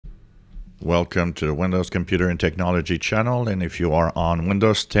Welcome to the Windows Computer and Technology channel. And if you are on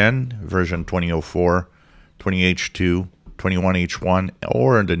Windows 10 version 2004, 20H2, 21H1,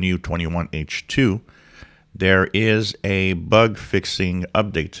 or the new 21H2, there is a bug fixing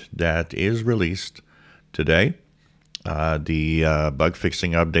update that is released today. The bug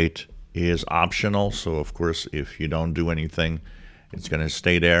fixing update is optional, so of course if you don't do anything, it's going to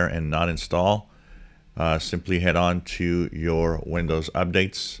stay there and not install. Simply head on to your Windows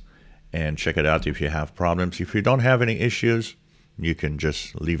updates and check it out if you have problems. If you don't have any issues, you can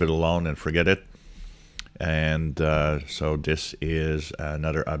just leave it alone and forget it. And so this is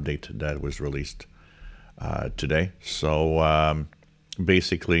another update that was released today. So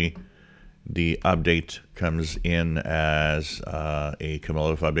basically the update comes in as a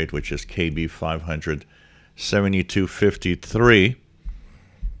cumulative update, which is KB 57253,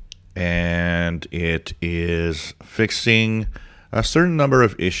 and it is fixing a certain number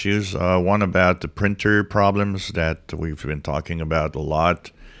of issues. One about the printer problems that we've been talking about a lot.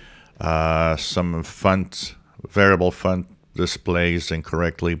 Some font, variable font displays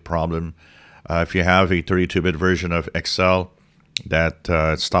incorrectly problem. If you have a 32-bit version of Excel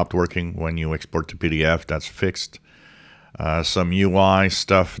that stopped working when you export to PDF, that's fixed. Some UI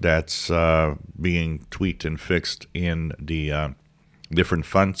stuff that's being tweaked and fixed in the different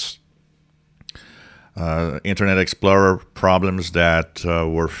fonts. Internet Explorer problems that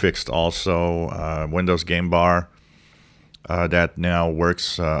were fixed also. Windows Game Bar that now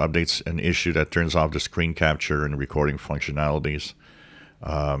works, updates an issue that turns off the screen capture and recording functionalities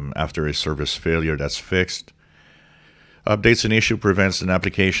after a service failure. That's fixed. Updates an issue prevents an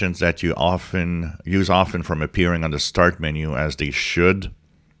applications that you use often from appearing on the start menu as they should.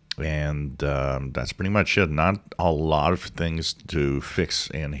 And that's pretty much it. Not a lot of things to fix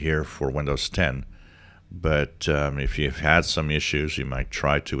in here for Windows 10. But if you've had some issues, you might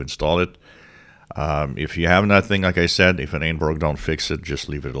try to install it. If you have nothing, like I said, if it ain't broke, don't fix it. Just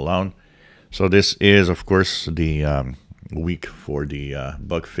leave it alone. So this is, of course, the week for the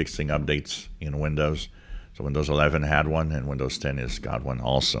bug fixing updates in Windows. So Windows 11 had one, and Windows 10 has got one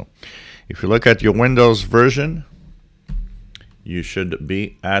also. If you look at your Windows version, you should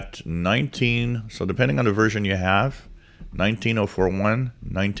be at 19. So depending on the version you have, 19041,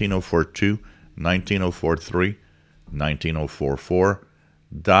 19042, 19043,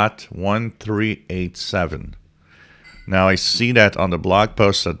 19044.1387. Now I see that on the blog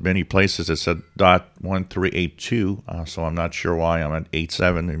posts at many places it said .1382, so I'm not sure why I'm at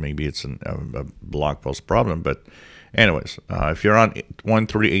 87. Maybe it's a blog post problem, but anyways, if you're on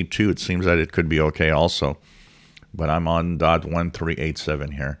 1382, it seems that it could be okay also. But I'm on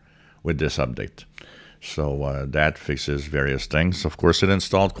 .1387 here with this update. So that fixes various things. Of course, it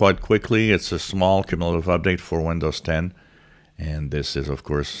installed quite quickly. It's a small cumulative update for Windows 10. And this is, of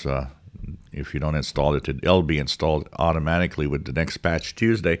course, if you don't install it, it'll be installed automatically with the next patch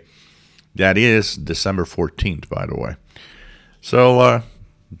Tuesday. That is December 14th, by the way. So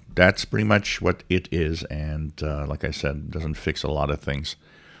that's pretty much what it is. And like I said, it doesn't fix a lot of things.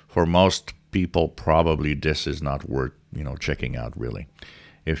 For most people, probably this is not worth, checking out, really.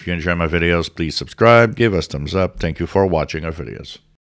 If you enjoy my videos, please subscribe, give us thumbs up. Thank you for watching our videos.